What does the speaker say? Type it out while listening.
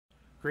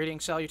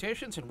Greetings,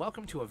 salutations, and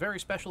welcome to a very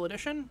special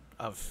edition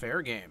of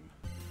Fair Game.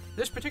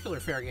 This particular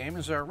Fair Game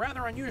is a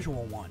rather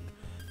unusual one,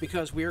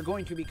 because we are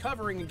going to be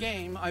covering a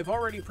game I've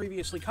already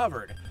previously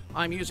covered.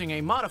 I'm using a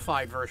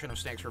modified version of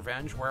Snake's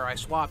Revenge, where I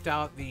swapped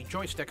out the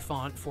Joystiq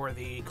font for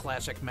the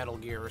classic Metal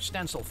Gear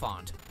Stencil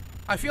font.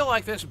 I feel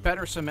like this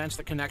better cements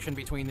the connection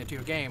between the two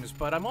games,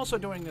 but I'm also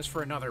doing this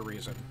for another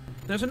reason.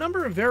 There's a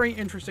number of very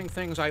interesting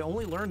things I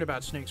only learned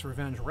about Snake's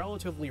Revenge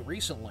relatively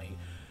recently.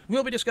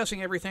 We'll be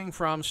discussing everything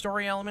from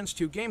story elements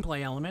to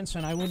gameplay elements,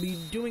 and I will be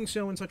doing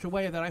so in such a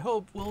way that I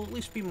hope will at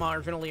least be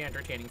marginally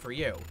entertaining for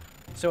you.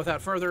 So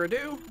without further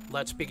ado,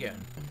 let's begin.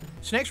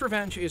 Snake's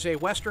Revenge is a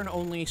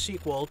Western-only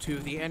sequel to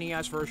the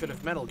NES version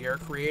of Metal Gear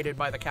created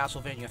by the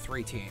Castlevania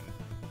 3 team.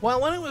 While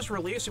when it was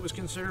released it was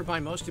considered by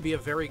most to be a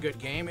very good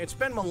game, it's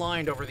been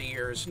maligned over the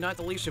years, not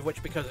the least of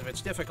which because of its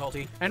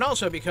difficulty, and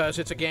also because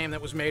it's a game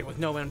that was made with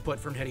no input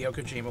from Hideo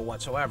Kojima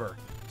whatsoever.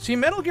 See,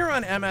 Metal Gear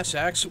on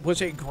MSX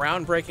was a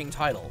groundbreaking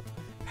title.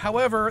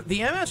 However,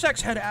 the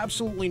MSX had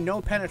absolutely no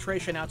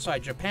penetration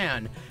outside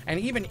Japan, and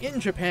even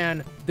in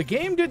Japan, the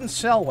game didn't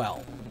sell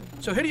well.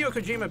 So Hideo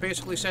Kojima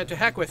basically said, to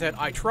heck with it,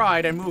 I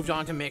tried, and moved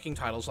on to making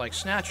titles like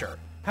Snatcher.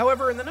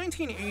 However, in the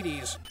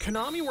 1980s,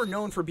 Konami were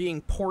known for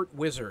being port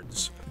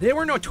wizards. They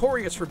were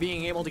notorious for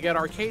being able to get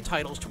arcade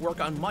titles to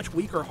work on much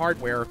weaker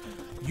hardware,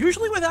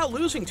 usually without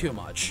losing too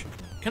much.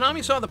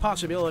 Konami saw the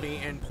possibility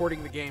in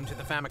porting the game to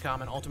the Famicom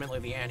and ultimately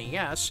the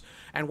NES,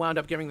 and wound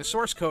up giving the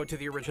source code to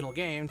the original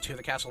game to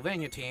the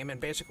Castlevania team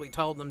and basically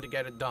told them to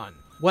get it done.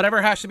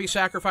 Whatever has to be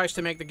sacrificed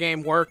to make the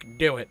game work,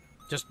 do it.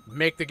 Just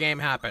make the game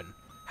happen.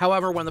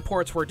 However, when the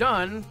ports were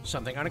done,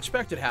 something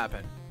unexpected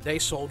happened. They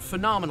sold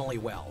phenomenally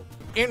well.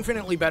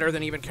 Infinitely better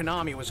than even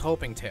Konami was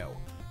hoping to.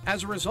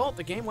 As a result,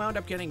 the game wound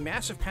up getting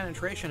massive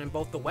penetration in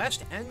both the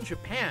West and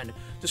Japan,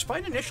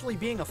 despite initially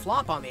being a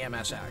flop on the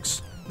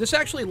MSX. This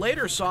actually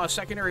later saw a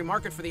secondary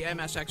market for the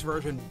MSX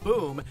version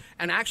boom,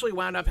 and actually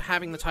wound up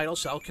having the title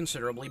sell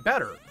considerably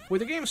better.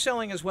 With the game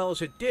selling as well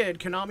as it did,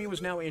 Konami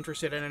was now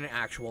interested in an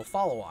actual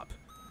follow-up.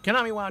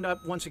 Konami wound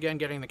up once again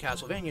getting the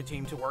Castlevania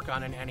team to work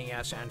on an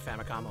NES and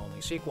Famicom-only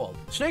sequel.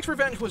 Snake's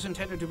Revenge was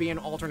intended to be an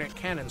alternate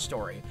canon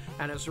story,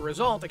 and as a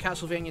result, the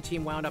Castlevania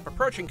team wound up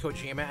approaching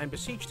Kojima and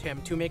beseeched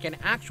him to make an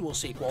actual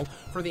sequel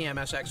for the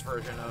MSX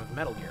version of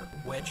Metal Gear,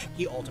 which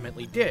he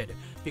ultimately did,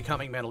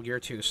 becoming Metal Gear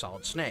 2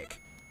 Solid Snake.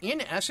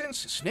 In essence,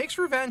 Snake's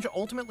Revenge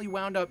ultimately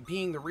wound up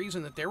being the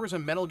reason that there was a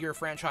Metal Gear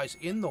franchise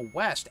in the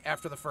West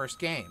after the first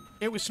game.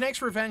 It was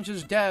Snake's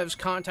Revenge's devs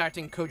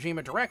contacting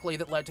Kojima directly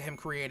that led to him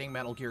creating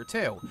Metal Gear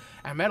 2,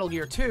 and Metal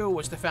Gear 2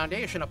 was the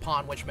foundation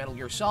upon which Metal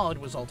Gear Solid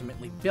was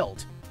ultimately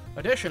built.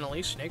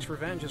 Additionally, Snake's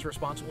Revenge is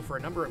responsible for a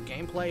number of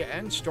gameplay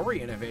and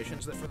story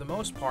innovations that for the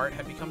most part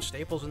have become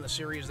staples in the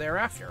series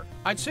thereafter.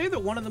 I'd say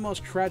that one of the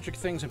most tragic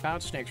things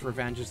about Snake's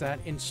Revenge is that,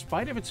 in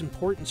spite of its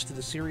importance to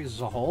the series as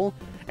a whole,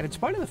 and in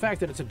spite of the fact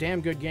that it's a damn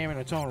good game in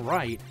its own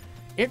right,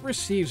 it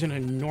receives an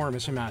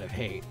enormous amount of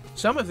hate.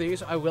 Some of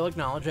these I will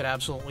acknowledge it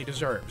absolutely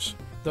deserves.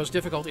 Those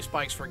difficulty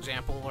spikes, for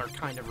example, are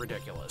kind of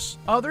ridiculous.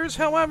 Others,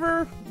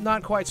 however,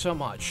 not quite so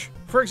much.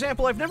 For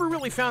example, I've never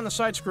really found the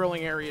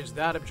side-scrolling areas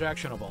that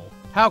objectionable.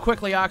 How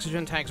quickly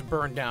oxygen tanks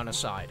burn down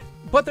aside.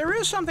 But there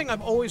is something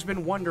I've always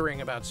been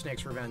wondering about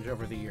Snake's Revenge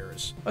over the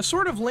years. A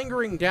sort of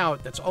lingering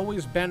doubt that's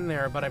always been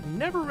there, but I've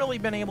never really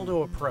been able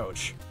to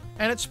approach.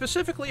 And it's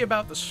specifically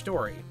about the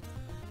story.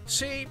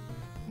 See,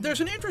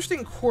 there's an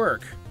interesting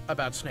quirk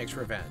about Snake's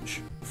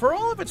Revenge. For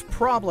all of its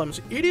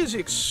problems, it is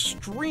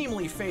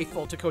extremely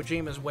faithful to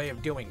Kojima's way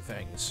of doing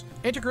things.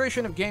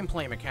 Integration of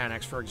gameplay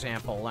mechanics, for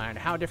example, and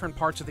how different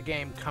parts of the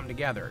game come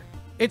together.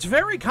 It's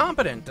very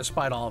competent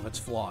despite all of its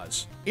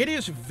flaws. It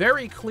is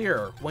very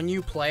clear when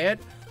you play it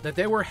that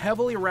they were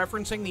heavily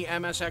referencing the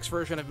MSX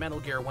version of Metal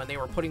Gear when they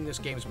were putting this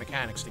game's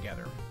mechanics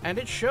together. And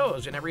it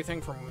shows in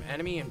everything from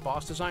enemy and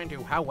boss design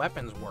to how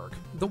weapons work.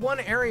 The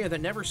one area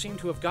that never seemed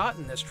to have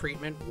gotten this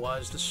treatment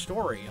was the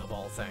story, of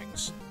all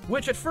things,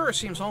 which at first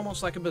seems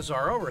almost like a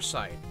bizarre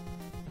oversight.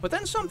 But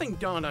then something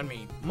dawned on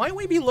me. Might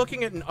we be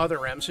looking at an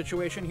Other M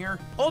situation here?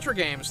 Ultra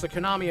Games, the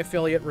Konami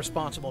affiliate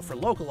responsible for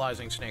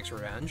localizing Snake's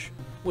Revenge,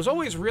 was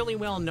always really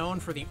well known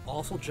for the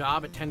awful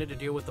job it tended to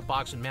do with the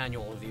box and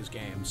manual of these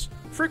games,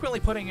 frequently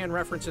putting in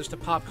references to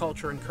pop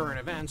culture and current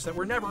events that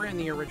were never in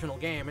the original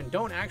game and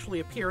don't actually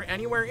appear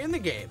anywhere in the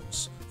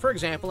games. For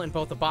example, in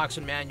both the box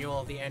and manual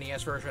of the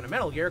NES version of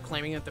Metal Gear,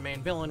 claiming that the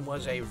main villain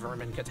was a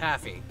vermin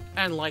Katafi,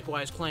 and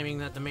likewise claiming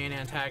that the main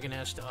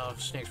antagonist of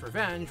Snake's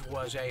Revenge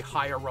was a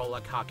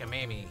Hyarola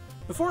Kakamami.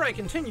 Before I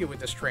continue with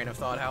this train of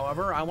thought,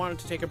 however, I wanted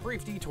to take a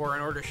brief detour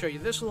in order to show you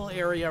this little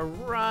area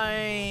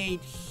right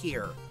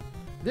here.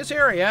 This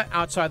area,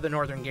 outside the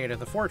northern gate of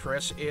the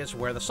fortress, is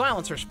where the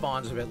silencer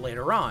spawns a bit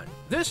later on.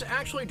 This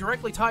actually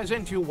directly ties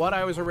into what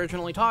I was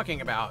originally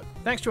talking about.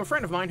 Thanks to a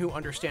friend of mine who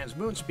understands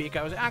Moonspeak,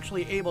 I was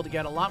actually able to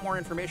get a lot more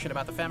information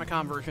about the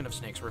Famicom version of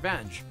Snake's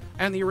Revenge.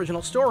 And the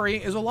original story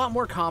is a lot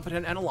more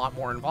competent and a lot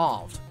more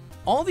involved.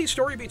 All these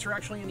story beats are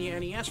actually in the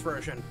NES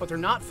version, but they're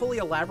not fully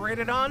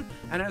elaborated on,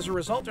 and as a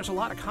result, there's a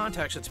lot of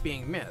context that's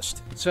being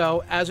missed.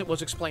 So, as it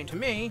was explained to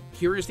me,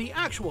 here is the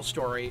actual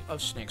story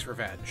of Snake's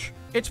Revenge.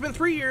 It's been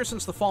 3 years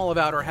since the fall of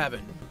Outer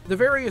Heaven. The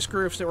various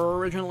groups that were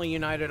originally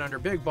united under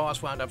Big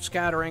Boss wound up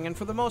scattering, and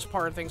for the most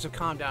part, things have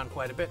calmed down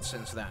quite a bit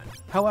since then.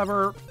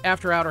 However,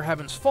 after Outer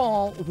Heaven's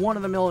fall, one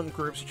of the militant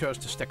groups chose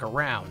to stick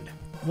around.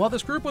 While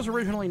this group was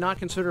originally not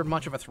considered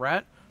much of a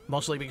threat,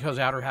 mostly because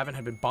Outer Heaven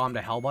had been bombed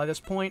to hell by this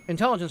point,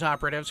 intelligence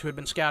operatives who had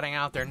been scouting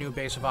out their new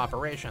base of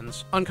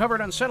operations uncovered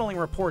unsettling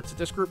reports that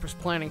this group was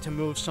planning to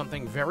move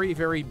something very,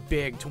 very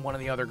big to one of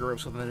the other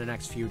groups within the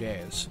next few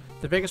days.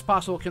 The biggest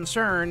possible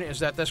concern is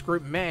that this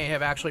group may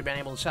have actually been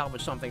able to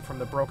salvage something from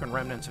the broken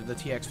remnants of the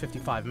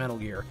TX-55 Metal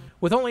Gear.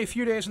 With only a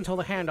few days until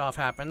the handoff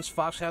happens,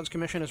 Foxhound's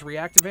commission is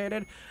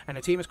reactivated, and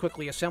a team is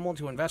quickly assembled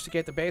to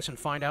investigate the base and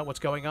find out what's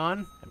going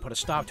on, and put a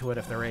stop to it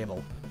if they're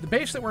able. The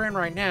base that we're in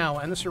right now,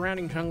 and the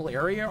surrounding jungle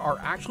area, are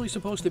actually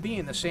supposed to be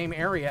in the same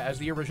area as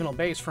the original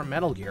base from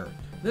Metal Gear.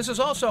 This is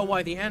also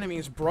why the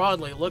enemies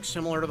broadly look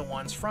similar to the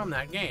ones from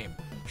that game.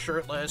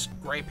 Shirtless,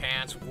 gray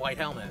pants, white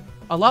helmet.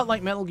 A lot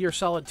like Metal Gear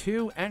Solid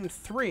 2 and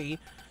 3,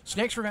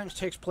 Snake's Revenge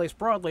takes place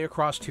broadly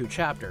across 2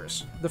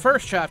 chapters. The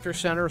first chapter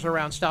centers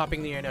around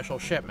stopping the initial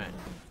shipment.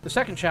 The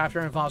second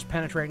chapter involves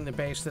penetrating the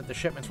base that the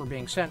shipments were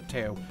being sent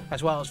to,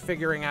 as well as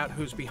figuring out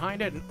who's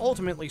behind it and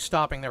ultimately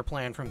stopping their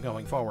plan from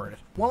going forward.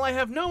 While I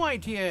have no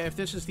idea if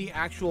this is the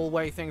actual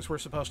way things were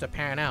supposed to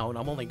pan out,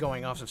 I'm only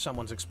going off of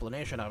someone's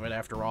explanation of it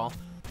after all,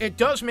 it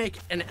does make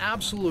an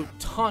absolute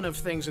ton of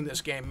things in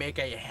this game make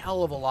a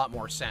hell of a lot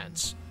more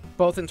sense,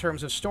 both in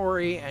terms of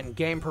story and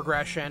game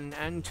progression,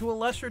 and to a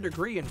lesser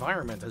degree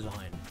environment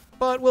design.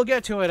 But we'll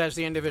get to it as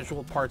the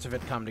individual parts of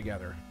it come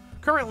together.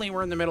 Currently,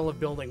 we're in the middle of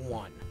Building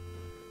 1.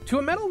 To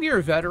a Metal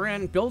Gear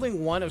veteran,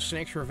 Building 1 of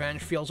Snake's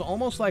Revenge feels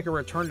almost like a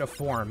return to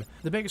form,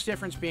 the biggest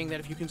difference being that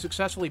if you can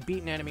successfully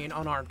beat an enemy in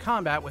unarmed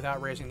combat without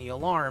raising the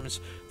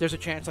alarms, there's a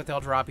chance that they'll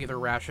drop either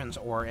rations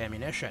or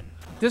ammunition.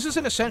 This is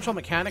an essential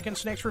mechanic in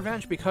Snake's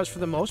Revenge because for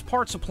the most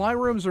part, supply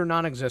rooms are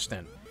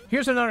non-existent.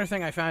 Here's another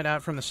thing I found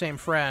out from the same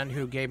friend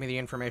who gave me the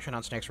information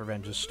on Snake's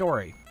Revenge's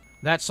story.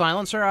 That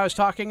silencer I was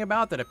talking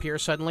about that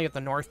appears suddenly at the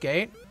north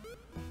gate?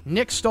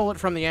 Nick stole it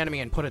from the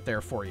enemy and put it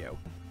there for you.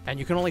 And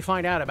you can only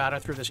find out about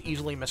it through this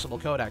easily missable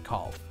codec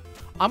call.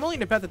 I'm willing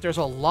to bet that there's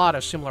a lot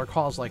of similar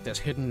calls like this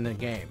hidden in the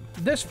game.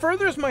 This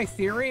furthers my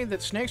theory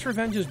that Snake's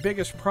Revenge's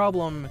biggest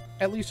problem,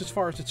 at least as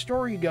far as its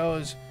story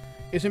goes,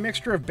 is a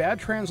mixture of bad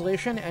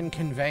translation and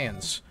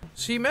conveyance.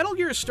 See, Metal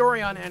Gear's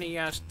story on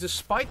NES,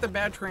 despite the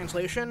bad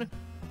translation,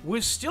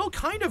 was still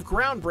kind of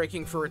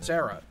groundbreaking for its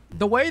era.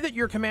 The way that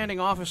your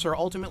commanding officer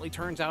ultimately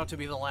turns out to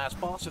be the last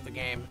boss of the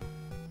game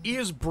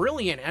is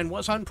brilliant and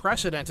was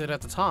unprecedented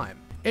at the time.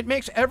 It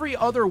makes every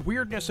other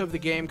weirdness of the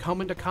game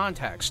come into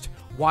context.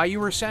 Why you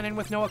were sent in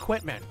with no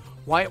equipment.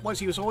 Why it was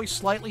he was always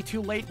slightly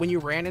too late when you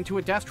ran into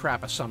a death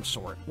trap of some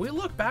sort. We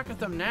look back at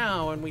them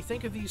now and we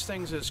think of these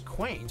things as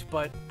quaint,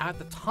 but at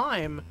the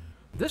time,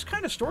 this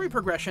kind of story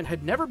progression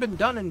had never been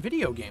done in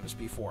video games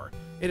before.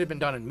 It had been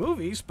done in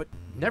movies, but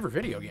never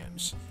video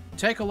games.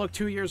 Take a look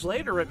 2 years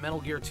later at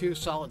Metal Gear 2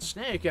 Solid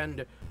Snake,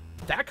 and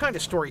that kind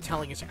of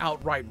storytelling is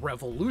outright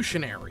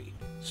revolutionary.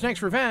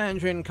 Snake's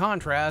Revenge, in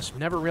contrast,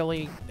 never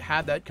really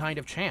had that kind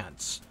of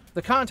chance.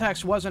 The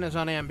context wasn't as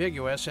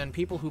unambiguous, and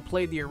people who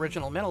played the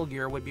original Metal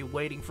Gear would be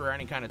waiting for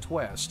any kind of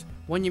twist.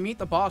 When you meet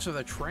the boss of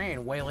the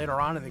train way later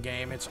on in the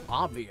game, it's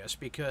obvious,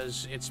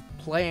 because it's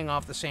playing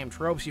off the same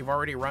tropes you've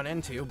already run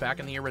into back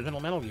in the original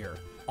Metal Gear.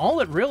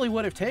 All it really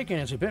would have taken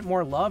is a bit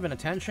more love and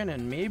attention,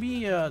 and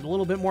maybe a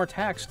little bit more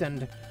text,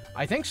 and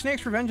I think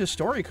Snake's Revenge's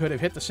story could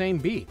have hit the same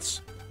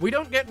beats. We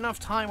don't get enough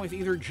time with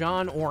either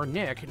John or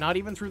Nick, not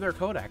even through their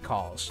codec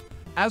calls.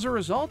 As a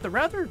result, the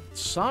rather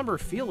somber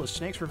feel of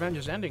Snake's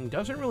Revenge's ending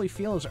doesn't really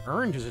feel as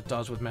earned as it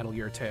does with Metal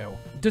Gear 2,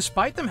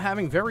 despite them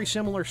having very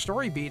similar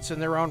story beats in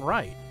their own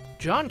right.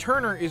 John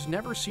Turner is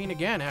never seen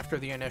again after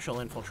the initial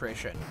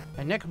infiltration,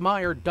 and Nick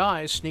Meyer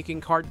dies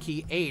sneaking card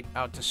key 8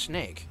 out to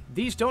Snake.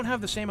 These don't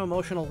have the same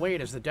emotional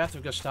weight as the death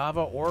of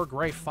Gustavo or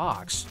Gray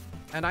Fox,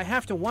 and I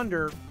have to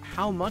wonder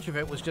how much of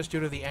it was just due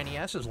to the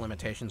NES's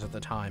limitations at the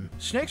time.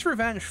 Snake's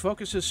Revenge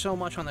focuses so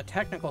much on the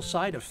technical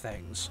side of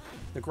things.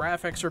 The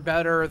graphics are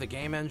better, the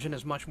game engine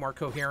is much more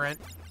coherent,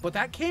 but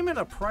that came at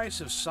a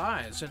price of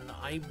size, and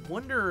I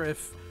wonder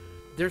if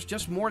there's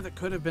just more that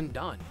could have been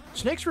done.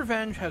 Snake's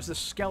Revenge has the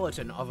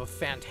skeleton of a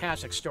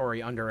fantastic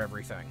story under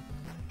everything.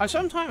 I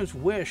sometimes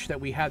wish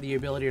that we had the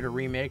ability to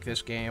remake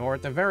this game, or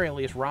at the very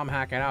least ROM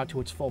hack it out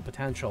to its full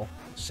potential.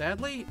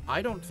 Sadly,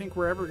 I don't think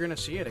we're ever going to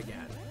see it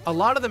again. A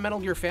lot of the Metal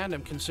Gear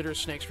fandom considers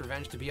Snake's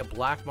Revenge to be a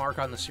black mark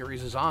on the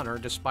series' honor,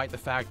 despite the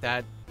fact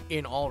that,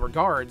 in all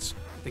regards,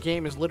 the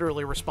game is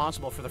literally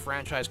responsible for the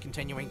franchise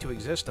continuing to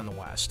exist in the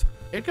West.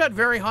 It got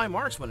very high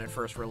marks when it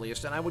first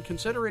released, and I would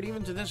consider it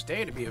even to this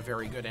day to be a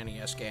very good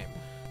NES game.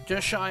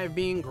 Just shy of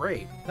being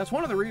great. That's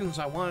one of the reasons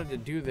I wanted to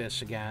do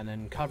this again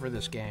and cover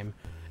this game,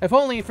 if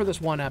only for this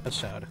one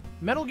episode.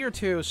 Metal Gear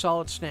 2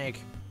 Solid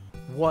Snake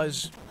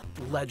was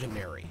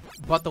legendary.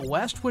 But the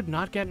West would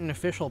not get an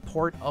official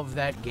port of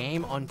that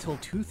game until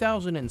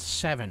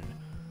 2007.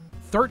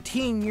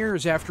 13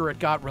 years after it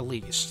got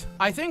released.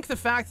 I think the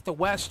fact that the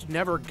West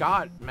never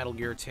got Metal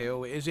Gear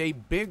 2 is a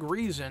big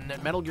reason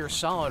that Metal Gear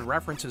Solid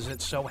references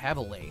it so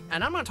heavily.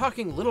 And I'm not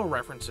talking little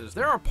references.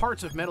 There are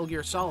parts of Metal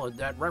Gear Solid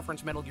that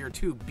reference Metal Gear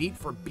 2 beat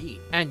for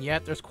beat. And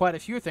yet, there's quite a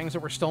few things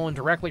that were stolen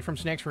directly from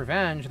Snake's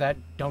Revenge that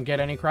don't get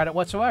any credit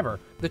whatsoever.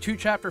 The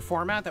 2-chapter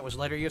format that was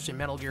later used in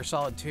Metal Gear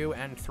Solid 2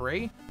 and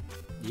 3,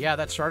 yeah,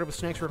 that started with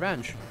Snake's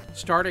Revenge.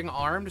 Starting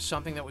armed,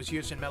 something that was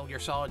used in Metal Gear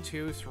Solid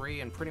 2,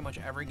 3, and pretty much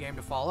every game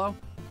to follow.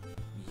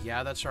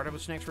 Yeah, that started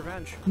with Snake's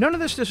Revenge. None of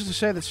this is to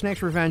say that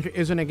Snake's Revenge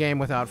isn't a game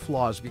without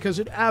flaws, because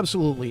it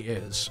absolutely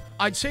is.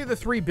 I'd say the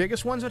 3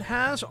 biggest ones it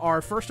has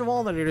are, first of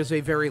all, that it is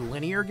a very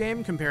linear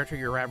game compared to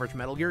your average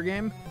Metal Gear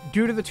game.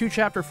 Due to the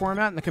 2-chapter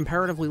format and the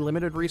comparatively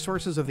limited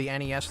resources of the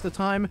NES at the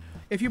time,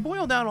 if you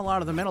boil down a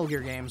lot of the Metal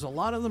Gear games, a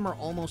lot of them are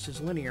almost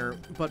as linear,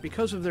 but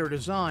because of their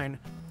design,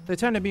 they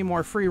tend to be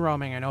more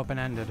free-roaming and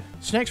open-ended.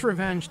 Snake's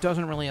Revenge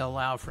doesn't really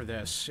allow for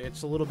this.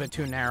 It's a little bit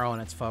too narrow in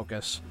its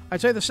focus.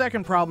 I'd say the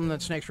second problem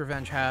that Snake's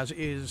Revenge has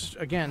is,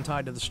 again,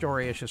 tied to the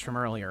story issues from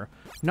earlier.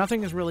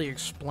 Nothing is really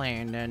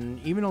explained,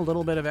 and even a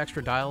little bit of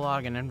extra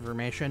dialogue and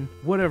information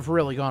would have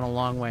really gone a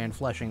long way in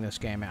fleshing this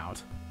game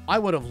out. I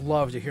would have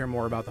loved to hear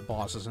more about the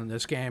bosses in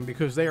this game,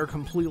 because they are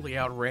completely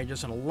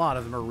outrageous and a lot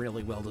of them are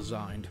really well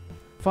designed.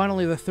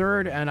 Finally, the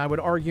third, and I would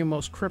argue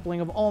most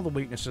crippling of all the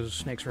weaknesses of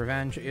Snake's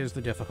Revenge, is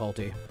the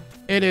difficulty.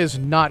 It is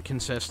not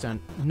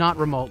consistent, not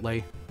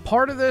remotely.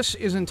 Part of this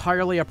is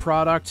entirely a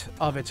product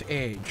of its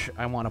age,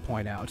 I want to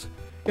point out.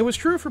 It was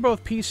true for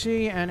both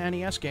PC and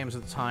NES games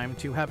at the time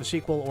to have a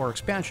sequel or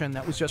expansion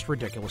that was just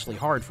ridiculously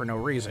hard for no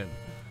reason.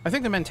 I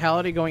think the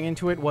mentality going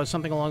into it was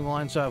something along the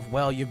lines of,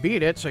 well, you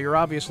beat it, so you're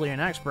obviously an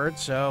expert,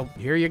 so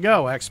here you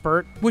go,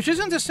 expert. Which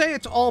isn't to say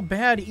it's all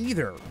bad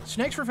either.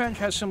 Snake's Revenge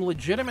has some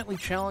legitimately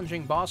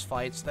challenging boss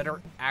fights that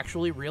are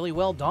actually really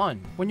well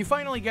done. When you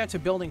finally get to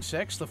Building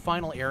 6, the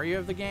final area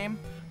of the game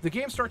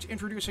starts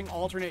introducing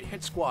alternate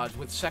hit squads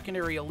with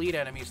secondary elite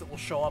enemies that will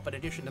show up in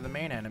addition to the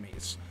main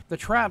enemies. The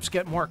traps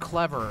get more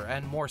clever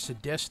and more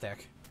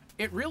sadistic.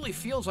 It really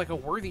feels like a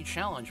worthy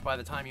challenge by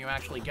the time you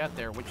actually get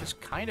there, which is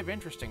kind of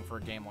interesting for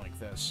a game like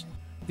this.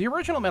 The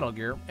original Metal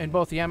Gear, in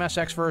both the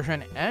MSX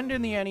version and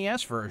in the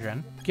NES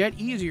version, get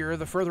easier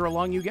the further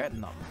along you get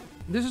in them.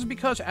 This is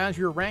because as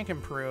your rank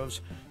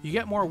improves, you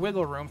get more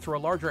wiggle room through a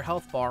larger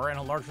health bar and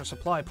a larger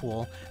supply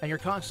pool, and you're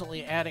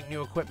constantly adding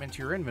new equipment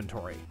to your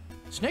inventory.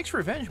 Snake's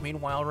Revenge,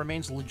 meanwhile,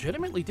 remains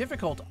legitimately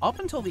difficult up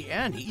until the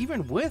end,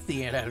 even with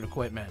the added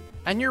equipment.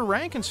 And your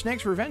rank in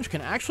Snake's Revenge can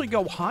actually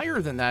go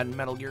higher than that in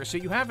Metal Gear, so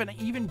you have an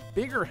even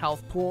bigger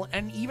health pool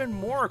and even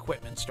more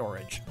equipment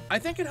storage. I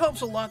think it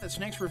helps a lot that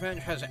Snake's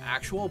Revenge has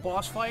actual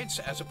boss fights,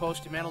 as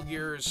opposed to Metal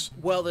Gear's,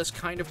 well, this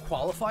kind of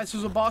qualifies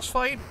as a boss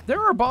fight.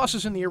 There are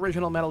bosses in the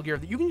original Metal Gear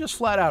that you can just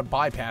flat out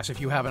bypass if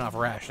you have enough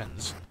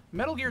rations.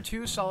 Metal Gear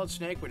 2 Solid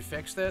Snake would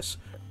fix this,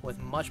 with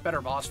much better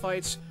boss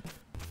fights,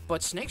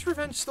 but Snake's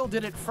Revenge still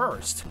did it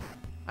first.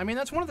 I mean,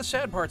 that's one of the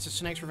sad parts of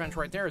Snake's Revenge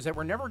right there, is that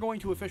we're never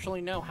going to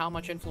officially know how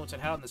much influence it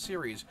had on the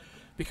series,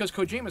 because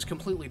Kojima's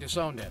completely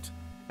disowned it.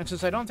 And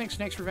since I don't think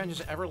Snake's Revenge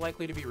is ever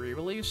likely to be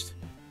re-released,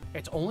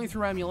 it's only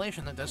through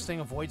emulation that this thing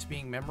avoids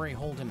being memory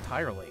holed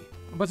entirely.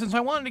 But since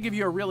I wanted to give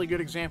you a really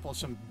good example of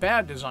some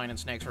bad design in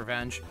Snake's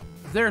Revenge,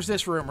 there's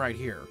this room right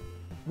here.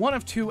 One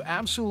of 2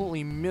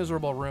 absolutely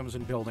miserable rooms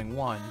in Building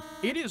 1.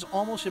 It is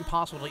almost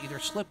impossible to either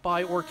slip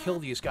by or kill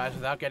these guys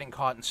without getting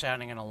caught and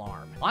sounding an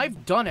alarm.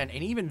 I've done it,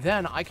 and even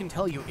then, I can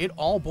tell you, it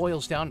all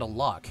boils down to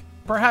luck.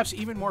 Perhaps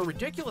even more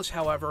ridiculous,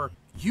 however,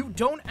 you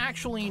don't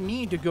actually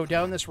need to go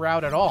down this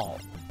route at all.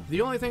 The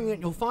only thing that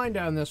you'll find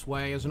down this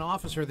way is an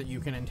officer that you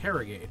can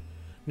interrogate.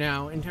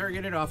 Now,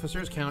 interrogated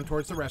officers count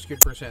towards the rescued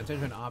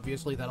percentage, and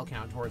obviously that'll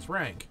count towards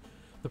rank.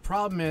 The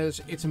problem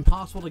is, it's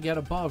impossible to get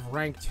above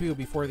rank 2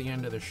 before the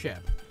end of the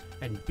ship,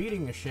 and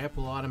beating the ship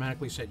will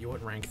automatically set you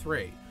at rank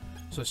 3,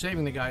 so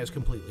saving the guy is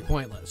completely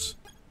pointless.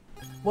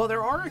 While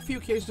there are a few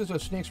cases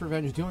of Snake's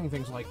Revenge doing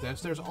things like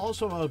this, there's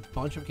also a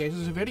bunch of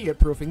cases of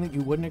idiot-proofing that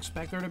you wouldn't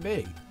expect there to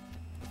be.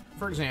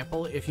 For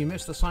example, if you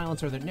miss the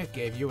silencer that Nick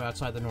gave you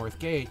outside the North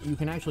Gate, you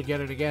can actually get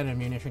it again in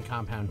Munition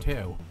Compound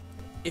 2.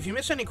 If you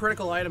miss any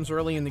critical items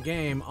early in the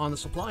game, on the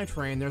supply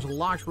train there's a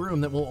locked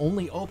room that will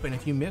only open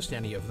if you missed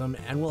any of them,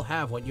 and will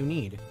have what you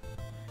need.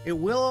 It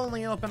will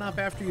only open up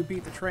after you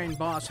beat the train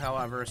boss,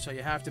 however, so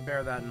you have to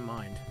bear that in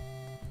mind.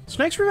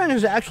 Snake's Revenge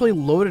is actually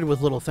loaded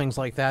with little things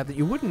like that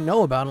you wouldn't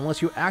know about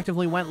unless you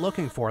actively went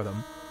looking for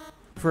them.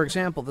 For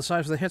example, the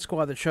size of the hit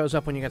squad that shows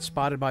up when you get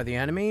spotted by the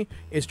enemy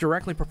is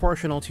directly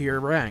proportional to your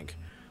rank.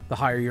 The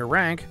higher your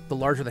rank, the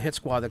larger the hit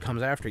squad that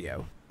comes after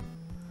you.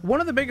 One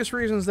of the biggest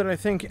reasons that I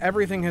think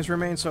everything has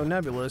remained so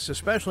nebulous,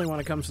 especially when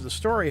it comes to the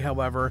story,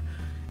 however,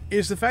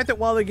 is the fact that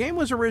while the game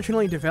was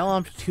originally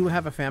developed to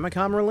have a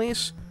Famicom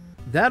release,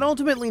 that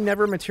ultimately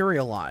never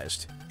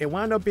materialized. It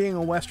wound up being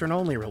a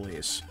Western-only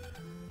release.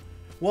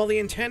 While the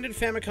intended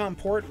Famicom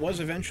port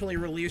was eventually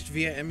released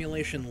via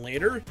emulation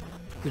later,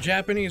 The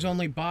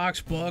Japanese-only box,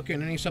 book,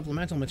 and any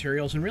supplemental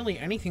materials, and really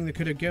anything that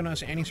could have given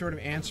us any sort of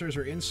answers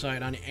or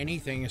insight on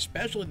anything,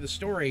 especially the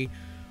story,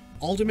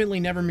 ultimately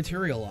never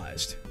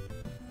materialized.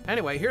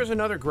 Anyway, here's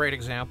another great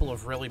example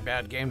of really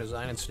bad game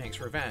design in Snake's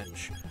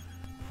Revenge.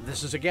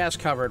 This is a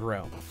gas-covered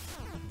room.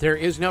 There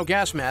is no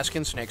gas mask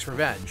in Snake's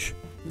Revenge.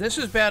 This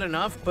is bad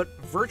enough, but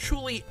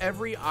virtually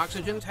every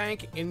oxygen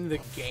tank in the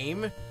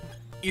game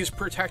is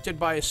protected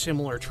by a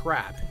similar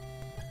trap.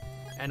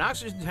 And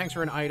oxygen tanks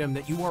are an item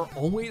that you are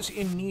always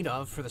in need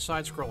of for the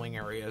side-scrolling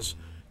areas,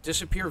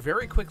 disappear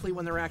very quickly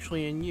when they're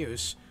actually in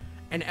use,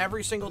 and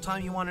every single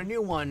time you want a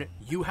new one,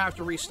 you have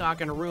to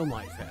restock in a room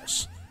like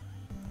this.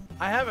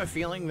 I have a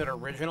feeling that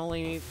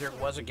originally there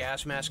was a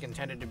gas mask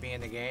intended to be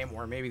in the game,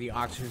 or maybe the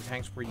oxygen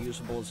tanks were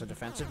usable as a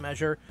defensive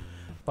measure,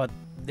 but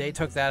they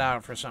took that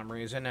out for some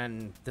reason,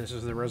 and this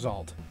is the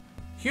result.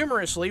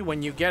 Humorously,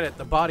 when you get it,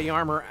 the body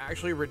armor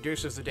actually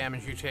reduces the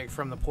damage you take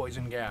from the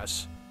poison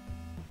gas.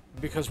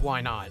 Because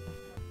why not?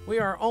 We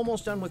are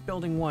almost done with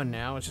building 1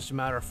 now. It's just a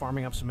matter of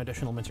farming up some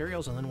additional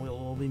materials, and then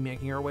we'll be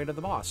making our way to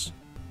the boss.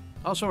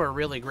 Also a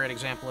really great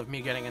example of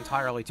me getting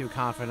entirely too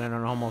confident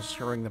and almost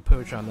screwing the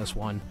pooch on this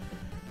one.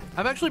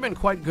 I've actually been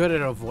quite good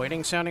at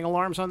avoiding sounding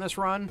alarms on this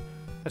run,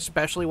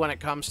 especially when it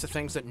comes to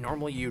things that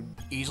normally you'd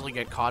easily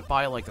get caught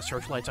by, like the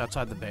searchlights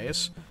outside the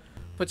base.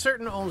 But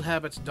certain old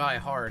habits die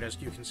hard, as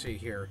you can see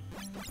here.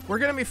 We're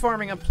going to be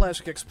farming up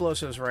plastic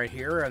explosives right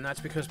here, and that's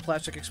because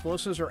plastic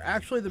explosives are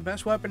actually the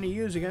best weapon to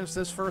use against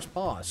this first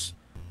boss.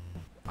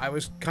 I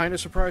was kind of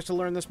surprised to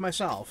learn this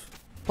myself.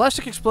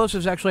 Plastic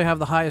explosives actually have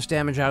the highest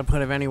damage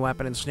output of any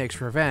weapon in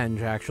Snake's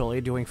Revenge, actually,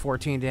 doing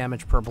 14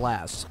 damage per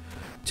blast.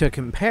 To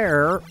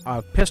compare,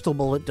 a pistol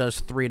bullet does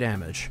 3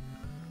 damage.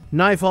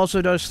 Knife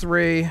also does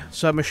 3,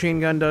 submachine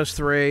gun does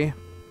 3,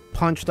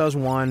 punch does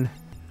 1,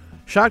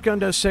 shotgun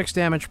does 6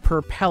 damage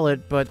per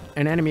pellet, but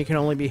an enemy can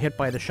only be hit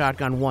by the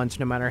shotgun once,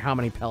 no matter how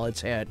many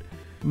pellets hit.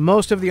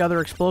 Most of the other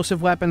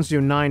explosive weapons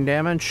do 9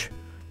 damage.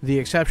 The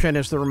exception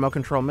is the remote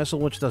control missile,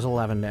 which does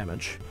 11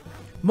 damage.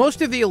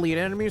 Most of the elite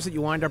enemies that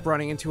you wind up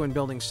running into in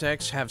Building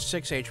 6 have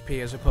 6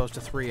 HP as opposed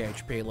to 3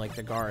 HP, like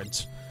the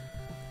guards.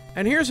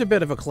 And here's a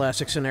bit of a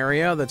classic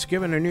scenario that's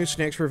given a new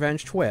Snake's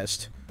Revenge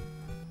twist.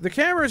 The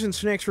cameras in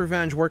Snake's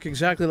Revenge work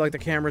exactly like the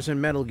cameras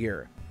in Metal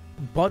Gear,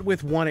 but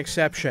with one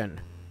exception.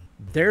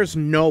 There's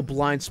no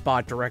blind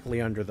spot directly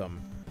under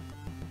them.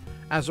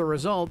 As a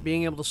result,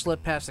 being able to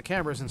slip past the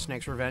cameras in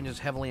Snake's Revenge is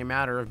heavily a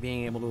matter of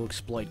being able to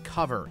exploit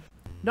cover.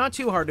 Not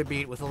too hard to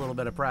beat with a little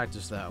bit of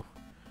practice, though.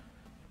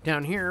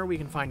 Down here, we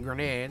can find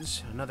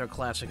grenades, another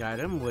classic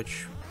item,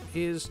 which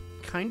is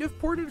kind of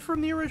ported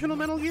from the original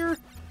Metal Gear.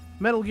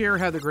 Metal Gear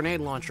had the grenade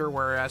launcher,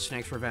 whereas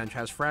Snake's Revenge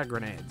has frag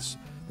grenades.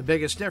 The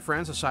biggest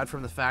difference, aside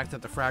from the fact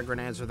that the frag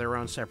grenades are their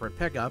own separate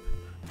pickup,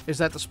 is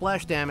that the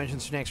splash damage in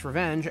Snake's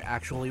Revenge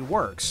actually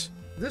works.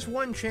 This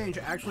one change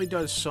actually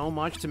does so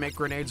much to make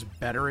grenades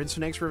better in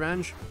Snake's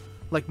Revenge.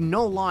 Like,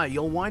 no lie,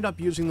 you'll wind up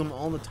using them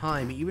all the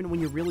time, even when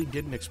you really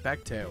didn't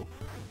expect to.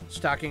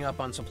 Stocking up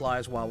on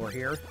supplies while we're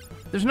here.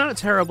 There's not a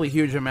terribly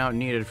huge amount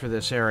needed for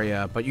this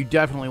area, but you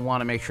definitely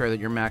want to make sure that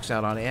you're maxed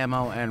out on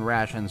ammo and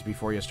rations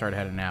before you start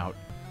heading out.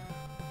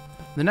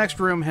 The next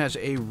room has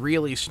a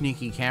really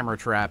sneaky camera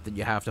trap that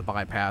you have to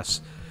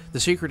bypass. The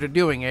secret to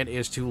doing it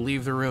is to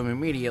leave the room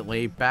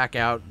immediately, back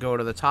out, go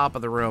to the top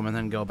of the room, and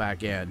then go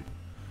back in.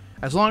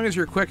 As long as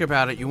you're quick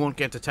about it, you won't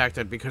get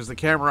detected because the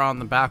camera on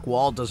the back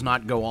wall does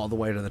not go all the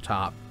way to the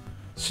top.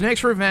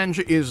 Snake's Revenge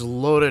is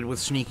loaded with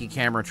sneaky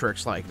camera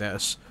tricks like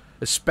this,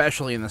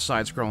 especially in the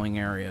side-scrolling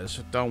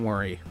areas. Don't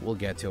worry, we'll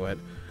get to it.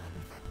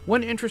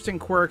 One interesting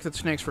quirk that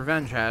Snake's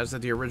Revenge has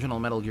that the original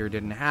Metal Gear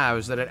didn't have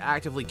is that it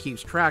actively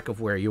keeps track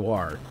of where you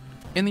are.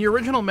 In the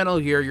original Metal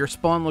Gear, your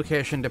spawn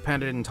location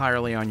depended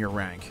entirely on your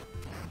rank.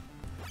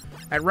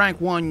 At rank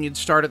 1, you'd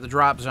start at the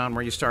drop zone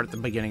where you start at the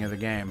beginning of the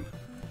game.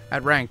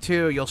 At rank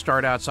 2, you'll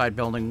start outside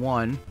Building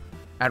 1.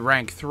 At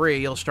rank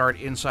 3, you'll start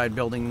inside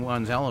Building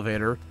 1's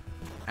elevator.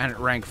 And at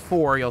rank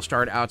 4, you'll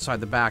start outside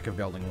the back of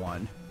Building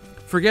 1.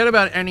 Forget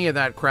about any of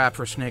that crap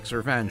for Snake's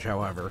Revenge,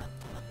 however.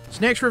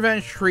 Snake's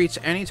Revenge treats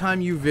any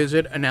time you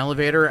visit an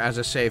elevator as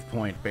a save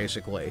point,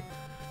 basically.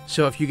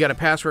 So if you get a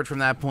password from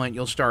that point,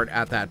 you'll start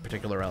at that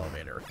particular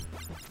elevator.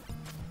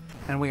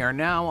 And we are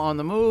now on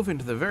the move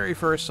into the very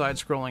first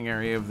side-scrolling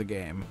area of the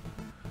game.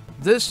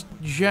 This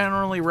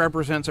generally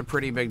represents a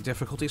pretty big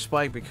difficulty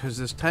spike because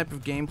this type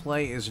of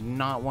gameplay is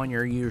not one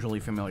you're usually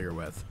familiar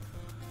with.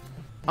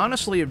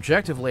 Honestly,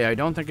 objectively, I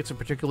don't think it's a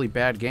particularly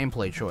bad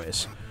gameplay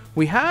choice.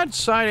 We had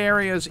side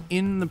areas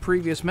in the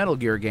previous Metal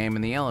Gear game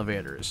in the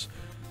elevators.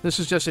 This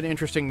is just an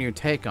interesting new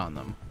take on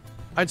them.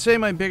 I'd say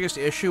my biggest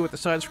issue with the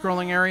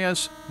side-scrolling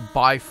areas,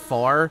 by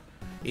far,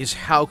 is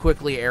how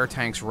quickly air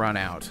tanks run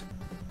out.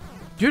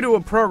 Due to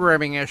a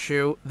programming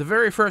issue, the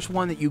very first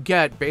one that you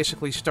get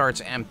basically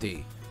starts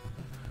empty.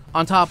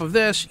 On top of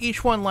this,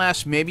 each one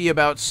lasts maybe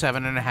about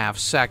 7.5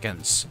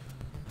 seconds.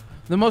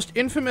 The most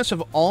infamous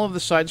of all of the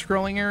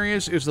side-scrolling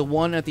areas is the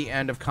one at the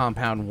end of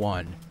Compound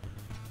 1.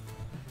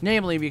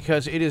 Namely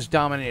because it is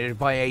dominated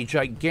by a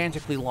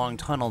gigantically long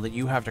tunnel that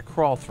you have to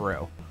crawl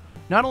through.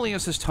 Not only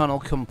is this tunnel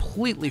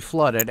completely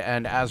flooded,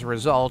 and as a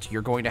result,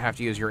 you're going to have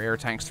to use your air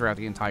tanks throughout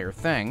the entire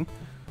thing,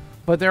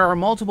 but there are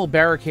multiple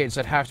barricades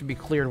that have to be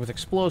cleared with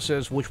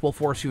explosives, which will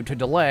force you to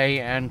delay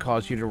and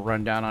cause you to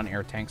run down on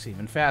air tanks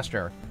even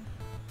faster.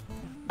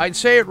 I'd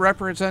say it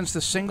represents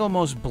the single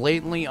most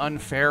blatantly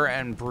unfair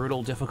and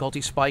brutal difficulty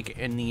spike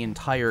in the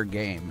entire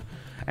game.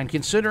 And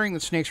considering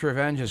that Snake's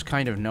Revenge is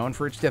kind of known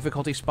for its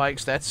difficulty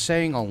spikes, that's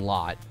saying a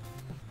lot.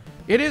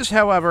 It is,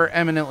 however,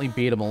 eminently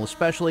beatable,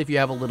 especially if you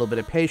have a little bit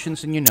of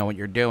patience and you know what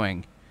you're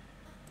doing.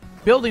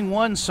 Building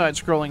one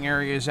side-scrolling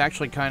area is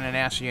actually kind of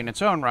nasty in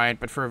its own right,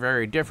 but for a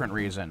very different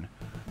reason.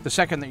 The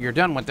second that you're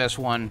done with this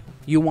one,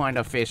 you wind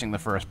up facing the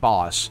first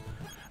boss.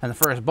 And the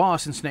first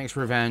boss in Snake's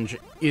Revenge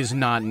is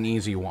not an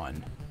easy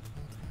one.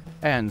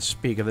 And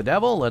speak of the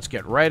devil, let's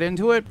get right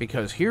into it,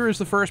 because here is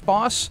the first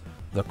boss,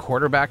 the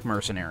Quarterback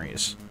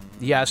Mercenaries.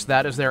 Yes,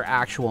 that is their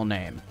actual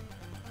name.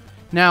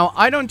 Now,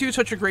 I don't do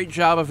such a great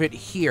job of it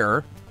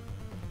here.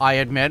 I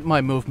admit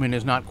my movement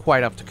is not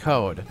quite up to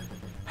code.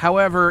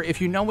 However, if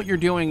you know what you're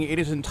doing, it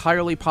is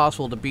entirely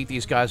possible to beat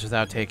these guys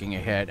without taking a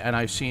hit, and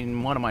I've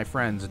seen one of my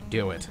friends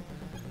do it.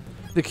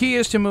 The key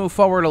is to move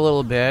forward a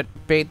little bit,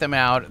 bait them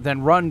out,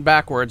 then run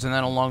backwards and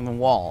then along the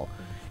wall.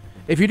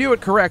 If you do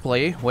it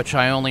correctly, which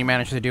I only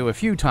managed to do a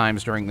few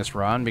times during this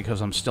run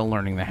because I'm still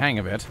learning the hang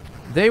of it,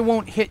 they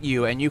won't hit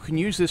you, and you can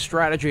use this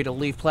strategy to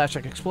leave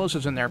plastic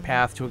explosives in their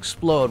path to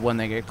explode when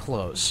they get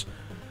close.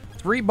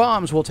 3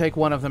 bombs will take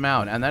one of them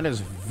out, and that is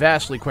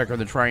vastly quicker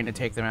than trying to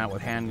take them out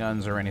with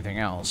handguns or anything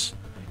else.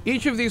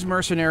 Each of these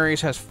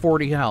mercenaries has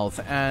 40 health,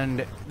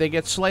 and they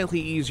get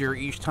slightly easier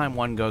each time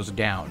one goes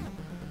down.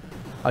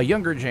 A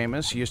younger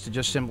Jaimas used to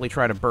just simply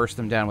try to burst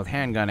them down with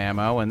handgun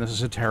ammo, and this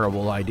is a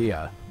terrible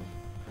idea.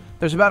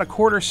 There's about a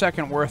quarter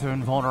second worth of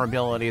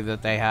invulnerability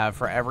that they have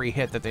for every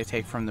hit that they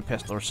take from the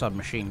pistol or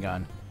submachine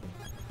gun.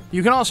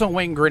 You can also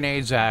wing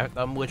grenades at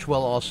them, which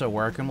will also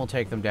work, and will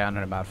take them down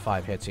in about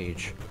 5 hits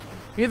each.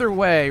 Either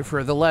way,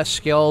 for the less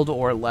skilled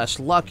or less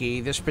lucky,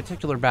 this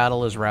particular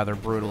battle is rather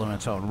brutal in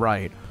its own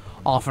right,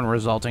 often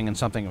resulting in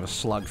something of a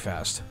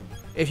slugfest.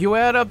 If you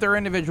add up their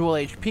individual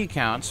HP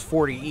counts,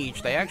 40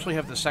 each, they actually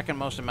have the second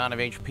most amount of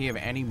HP of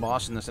any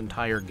boss in this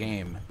entire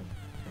game.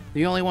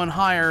 The only one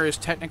higher is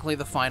technically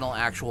the final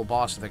actual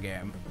boss of the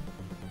game.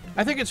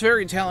 I think it's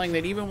very telling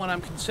that even when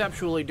I'm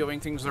conceptually doing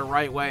things the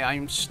right way,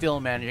 I'm still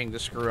managing to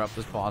screw up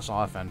this boss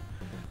often.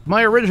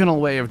 My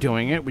original way of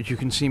doing it, which you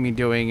can see me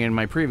doing in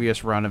my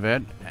previous run of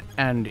it,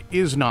 and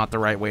is not the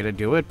right way to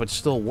do it, but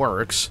still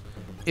works,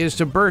 is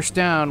to burst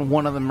down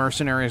one of the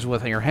mercenaries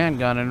with your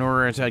handgun in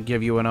order to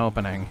give you an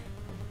opening.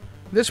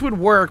 This would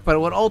work, but it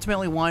would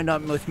ultimately wind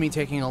up with me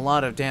taking a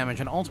lot of damage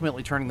and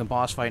ultimately turning the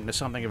boss fight into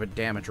something of a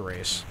damage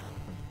race.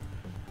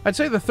 I'd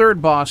say the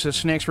third boss is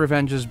Snake's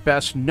Revenge's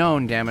best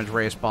known damage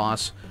race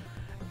boss,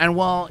 and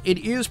while it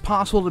is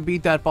possible to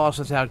beat that boss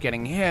without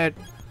getting hit,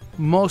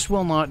 most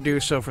will not do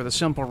so for the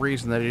simple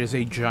reason that it is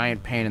a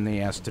giant pain in the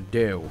ass to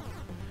do.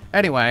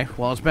 Anyway,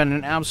 well, it's been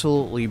an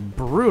absolutely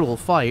brutal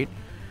fight.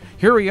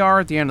 Here we are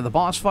at the end of the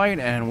boss fight,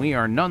 and we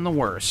are none the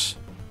worse.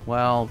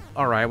 Well,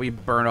 alright, we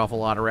burned off a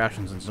lot of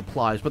rations and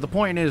supplies, but the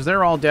point is,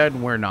 they're all dead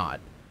and we're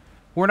not.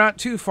 We're not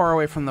too far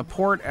away from the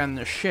port and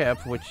the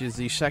ship, which is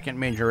the second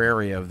major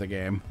area of the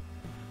game.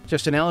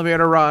 Just an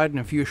elevator ride and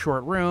a few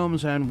short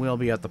rooms, and we'll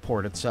be at the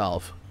port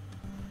itself.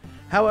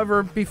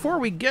 However, before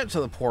we get to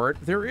the port,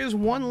 there is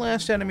one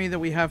last enemy that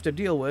we have to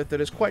deal with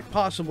that is quite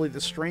possibly the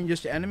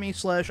strangest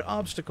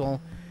enemy/obstacle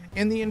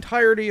in the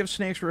entirety of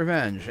Snake's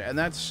Revenge, and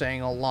that's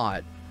saying a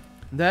lot.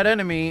 That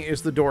enemy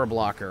is the door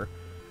blocker.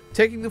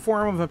 Taking the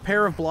form of a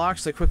pair of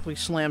blocks that quickly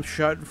slams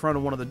shut in front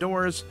of one of the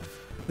doors,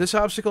 this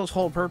obstacle's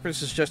whole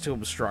purpose is just to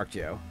obstruct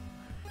you.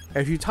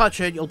 If you touch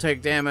it, you'll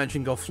take damage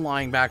and go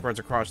flying backwards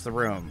across the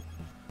room.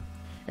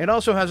 It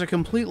also has a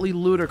completely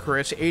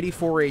ludicrous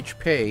 84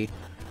 HP,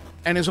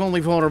 and is only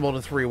vulnerable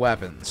to 3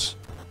 weapons.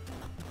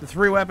 The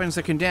 3 weapons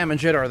that can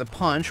damage it are the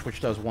punch,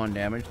 which does 1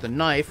 damage, the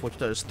knife, which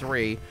does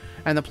 3,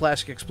 and the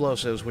plastic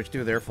explosives, which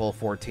do their full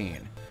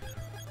 14.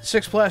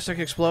 6 plastic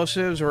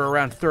explosives, or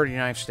around 30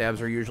 knife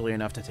stabs, are usually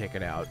enough to take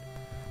it out.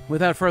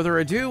 Without further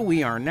ado,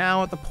 we are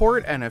now at the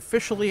port, and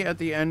officially at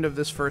the end of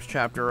this first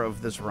chapter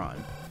of this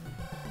run.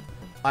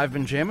 I've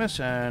been Jaimas,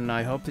 and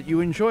I hope that you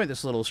enjoy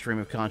this little stream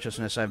of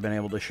consciousness I've been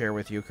able to share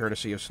with you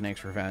courtesy of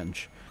Snake's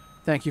Revenge.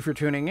 Thank you for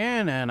tuning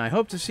in, and I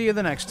hope to see you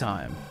the next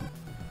time.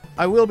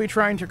 I will be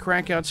trying to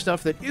crank out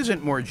stuff that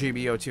isn't more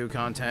GBO2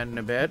 content in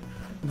a bit,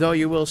 though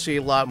you will see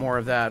a lot more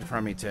of that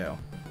from me too.